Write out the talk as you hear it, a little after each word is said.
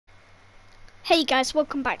Hey guys,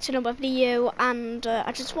 welcome back to another video, and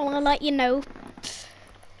I just want to let you know,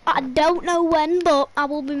 I don't know when, but I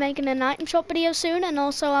will be making an item shop video soon, and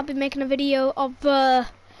also I'll be making a video of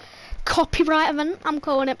copyright event. I'm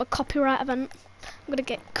calling it a copyright event. I'm gonna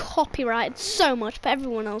get copyrighted so much, but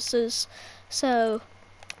everyone else is, so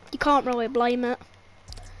you can't really blame it.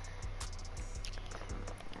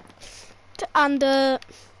 And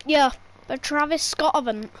yeah, the Travis Scott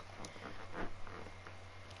event.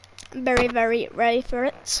 I'm very ready for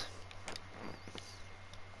it.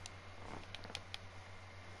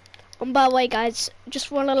 And by the way guys, just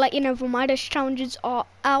want to let you know the Midas challenges are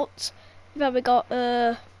out. We've only got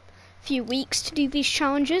a few weeks to do these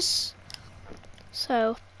challenges,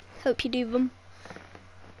 so hope you do them.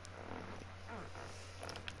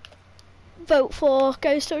 Vote for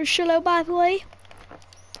Ghost or Shiloh, by the way.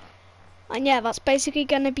 And yeah, that's basically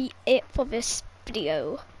gonna be it for this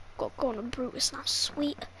video. Got Gordon Brutus now,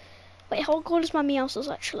 sweet. Wait, how good is my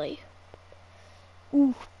Meowsers actually?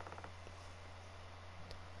 Ooh.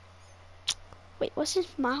 Wait, what's his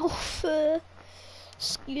mouth?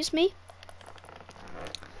 Excuse me.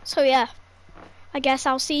 So yeah, I guess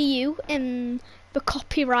I'll see you in the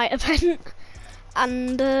copyright event,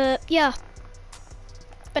 and yeah,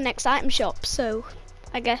 the next item shop. So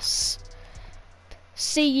I guess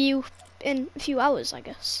see you in a few hours, I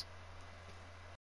guess.